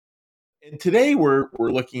And today we're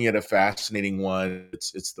looking at a fascinating one.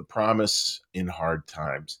 It's the promise in hard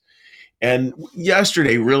times. And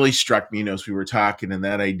yesterday really struck me, as we were talking, and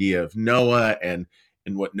that idea of Noah and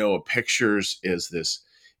what Noah pictures is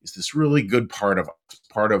this really good part of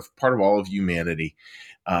all of humanity,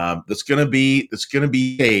 that's going to be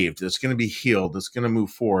saved, that's going to be healed, that's going to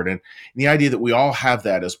move forward. And the idea that we all have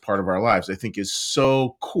that as part of our lives, I think, is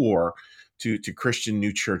so core to Christian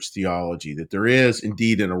New Church theology, that there is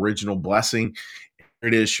indeed an original blessing.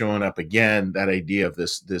 It is showing up again, that idea of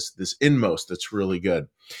this inmost that's really good.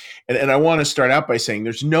 And I want to start out by saying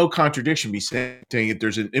there's no contradiction between saying that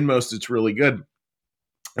there's an inmost that's really good,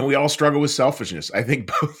 and we all struggle with selfishness. I think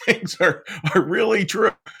both things are really true.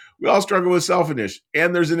 We all struggle with selfishness,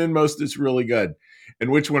 and there's an inmost that's really good. And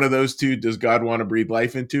which one of those two does God want to breathe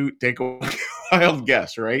life into? Take a wild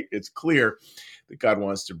guess, right? It's clear that God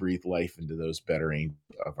wants to breathe life into those better angels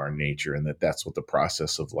of our nature, and that's what the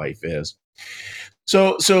process of life is.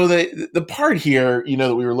 So the part here,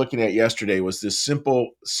 that we were looking at yesterday was this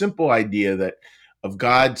simple idea that of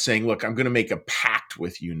God saying, "Look, I'm going to make a pact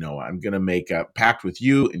with you, Noah. I'm going to make a pact with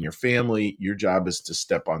you and your family. Your job is to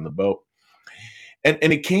step on the boat." And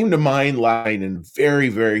it came to mind line in very,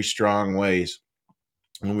 very strong ways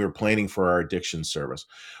when we were planning for our addiction service.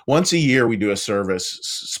 Once a year, we do a service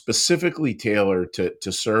specifically tailored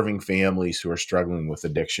to serving families who are struggling with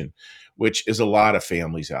addiction, which is a lot of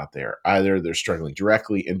families out there. Either they're struggling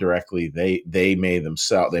directly, indirectly, they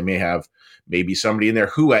may have maybe somebody in there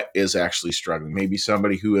who is actually struggling, maybe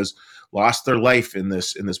somebody who has lost their life in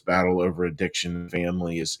this battle over addiction.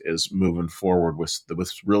 Family is moving forward with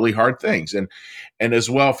really hard things, and as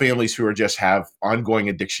well, families who are just have ongoing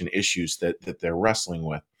addiction issues that they're wrestling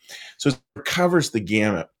with. So it covers the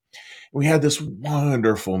gamut. We had this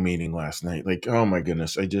wonderful meeting last night. Like, oh my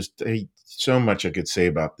goodness, so much I could say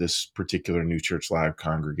about this particular New Church Live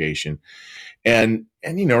congregation. And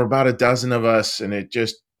about a dozen of us, and it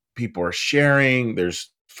just, people are sharing. There's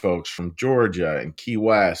folks from Georgia and Key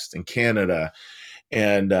West and Canada,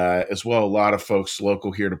 and as well, a lot of folks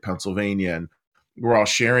local here to Pennsylvania. And we're all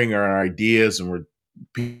sharing our ideas, and we're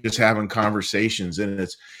just having conversations, and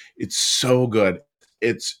it's so good.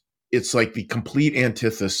 It's like the complete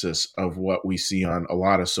antithesis of what we see on a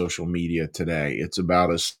lot of social media today. It's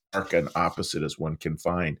about as stark an opposite as one can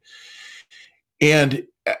find. And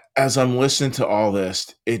as I'm listening to all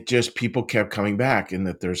this, it just, people kept coming back, and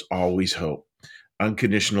that there's always hope.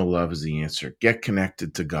 Unconditional love is the answer. Get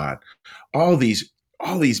connected to God. All these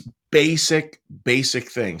all these basic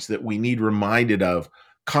things that we need reminded of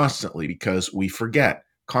constantly, because we forget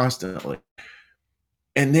constantly.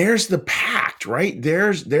 And there's the pact, right?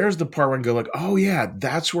 There's the part where I go like, oh yeah,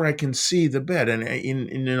 that's where I can see the bit. And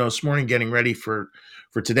this morning, getting ready for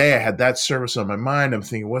today, I had that service on my mind. I'm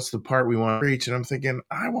thinking, what's the part we want to preach? And I'm thinking,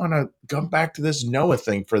 I want to come back to this Noah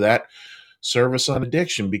thing for that service on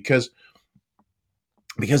addiction, because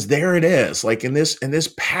there it is. Like in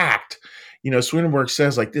this pact, Swedenborg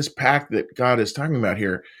says, like, this pact that God is talking about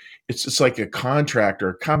here, it's just like a contract or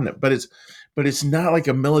a covenant, but it's not like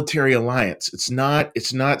a military alliance. It's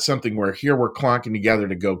not something where here we're clonking together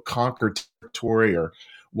to go conquer territory or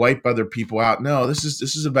wipe other people out. No, this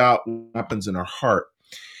is about what happens in our heart.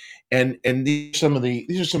 And these are some of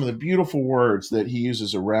the beautiful words that he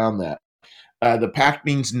uses around that. The pact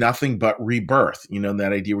means nothing but rebirth.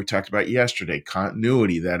 That idea we talked about yesterday,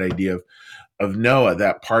 continuity, that idea of Noah,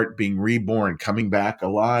 that part being reborn, coming back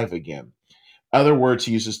alive again. Other words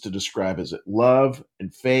he uses to describe is it love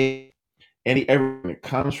and faith, everything that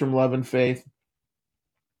comes from love and faith,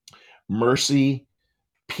 mercy,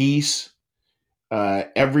 peace,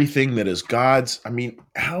 everything that is God's. I mean,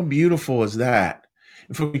 how beautiful is that?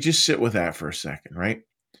 If we just sit with that for a second, right?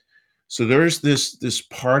 So there's this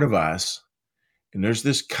part of us, and there's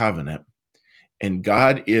this covenant, and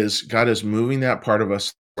God is moving that part of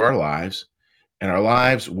us through our lives, and our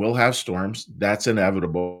lives will have storms. That's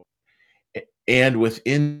inevitable. And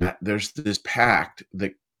within that, there's this pact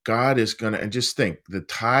that God is going to, and just think, the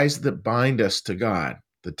ties that bind us to God,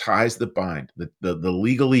 the ties that bind, the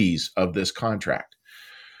legalese of this contract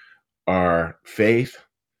are faith,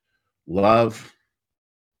 love,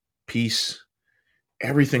 peace,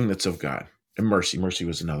 everything that's of God, and mercy. Mercy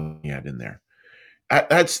was another one he had in there.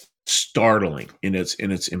 That's startling in its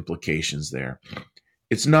implications there.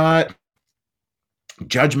 It's not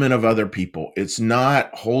judgment of other people. It's not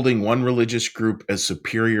holding one religious group as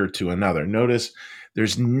superior to another. Notice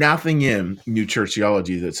there's nothing in New Church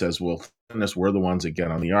theology that says, well, we're the ones that get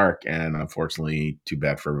on the ark, and unfortunately, too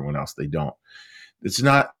bad for everyone else, they don't. It's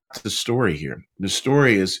not the story here. The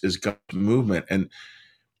story is God's movement. And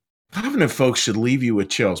covenant folks should leave you with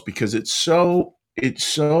chills, because it's so It's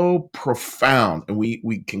so profound, and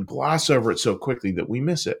we can gloss over it so quickly that we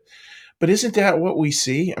miss it. But isn't that what we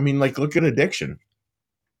see? I mean, like, look at addiction,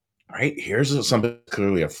 right? Here's something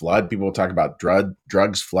clearly a flood. People talk about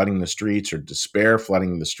drugs flooding the streets, or despair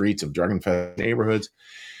flooding the streets of drug-infested neighborhoods.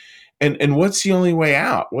 And what's the only way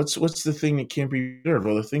out? What's the thing that can't be preserved?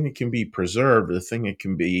 Well, the thing that can be preserved, the thing that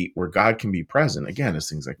can be where God can be present, again, is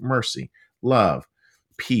things like mercy, love,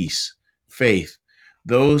 peace, faith,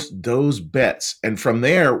 those bits. And from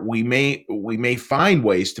there, we may find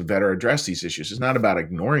ways to better address these issues. It's not about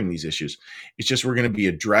ignoring these issues. It's just we're going to be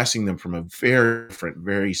addressing them from a very different,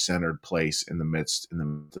 very centered place in the midst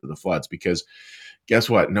of the floods. Because guess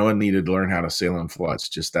what? No one needed to learn how to sail in floods.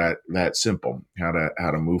 Just that simple. How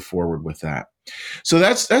to move forward with that. So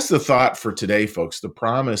that's the thought for today, folks. The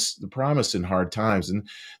promise in hard times, and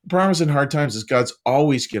the promise in hard times is God's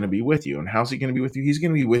always going to be with you. And how's He going to be with you? He's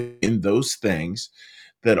going to be within those things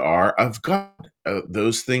that are of God,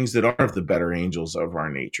 those things that are of the better angels of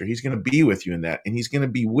our nature. He's going to be with you in that, and He's going to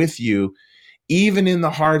be with you even in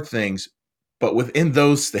the hard things, but within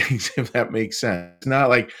those things, if that makes sense. It's not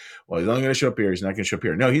like, well, he's only going to show up here, he's not going to show up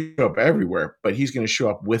here. No, he's going to show up everywhere, but he's going to show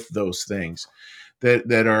up with those things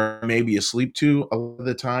that are maybe asleep to a lot of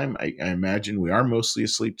the time. I imagine we are mostly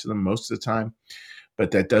asleep to them most of the time,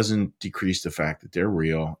 but that doesn't decrease the fact that they're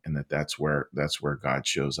real, and that's where God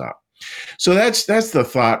shows up. So that's the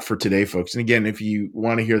thought for today, folks. And again, if you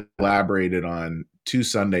want to hear elaborated on 2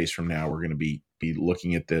 Sundays from now, we're going to be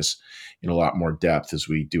looking at this in a lot more depth as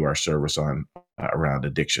we do our service on around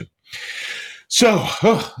addiction. So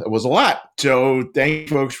it was a lot. So thank you,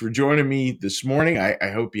 folks, for joining me this morning. I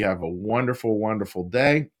hope you have a wonderful, wonderful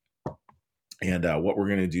day. And what we're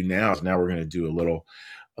going to do now is we're going to do a little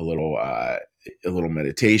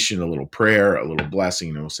meditation, a little prayer, a little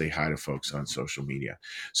blessing, and we'll say hi to folks on social media.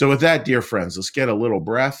 So with that, dear friends, let's get a little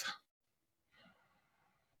breath.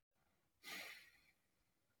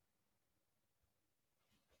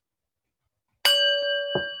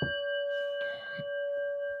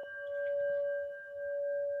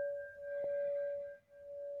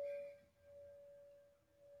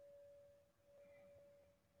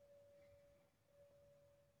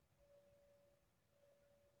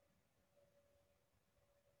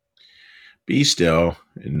 Be still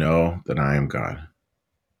and know that I am God.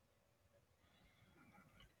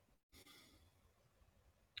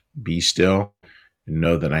 Be still and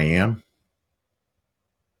know that I am.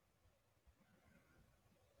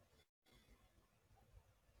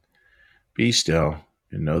 Be still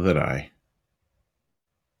and know that I.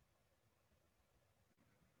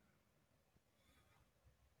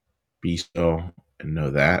 Be still and know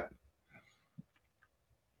that.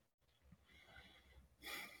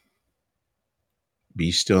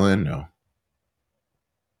 Be still and know.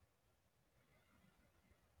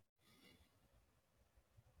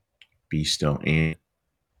 Be still and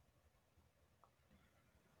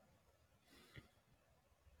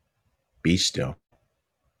be still.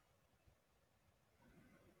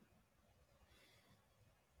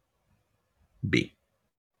 Be.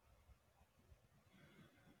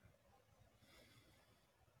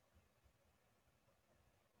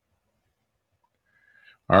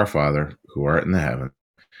 Our Father, who art in the heaven,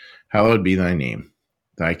 hallowed be thy name.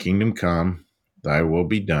 Thy kingdom come, thy will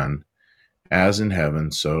be done, as in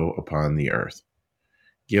heaven, so upon the earth.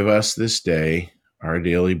 Give us this day our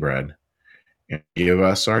daily bread, and give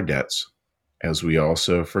us our debts, as we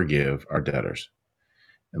also forgive our debtors.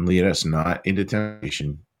 And lead us not into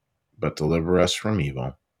temptation, but deliver us from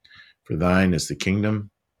evil. For thine is the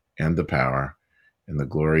kingdom, and the power, and the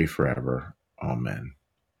glory forever. Amen.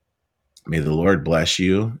 May the Lord bless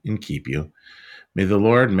you and keep you. May the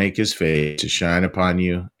Lord make his face to shine upon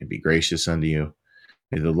you and be gracious unto you.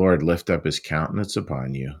 May the Lord lift up his countenance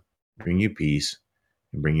upon you, bring you peace,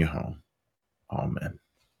 and bring you home. Amen.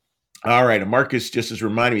 All right. And Marcus just has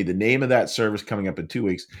reminded me the name of that service coming up in 2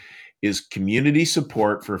 weeks is Community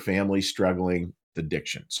Support for Families Struggling with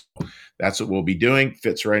Addictions. That's what we'll be doing.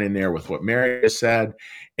 Fits right in there with what Mary has said.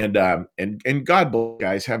 And God bless you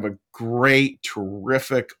guys. Have a great,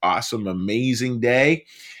 terrific, awesome, amazing day.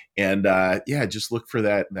 And just look for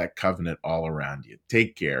that covenant all around you.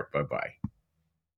 Take care. Bye-bye.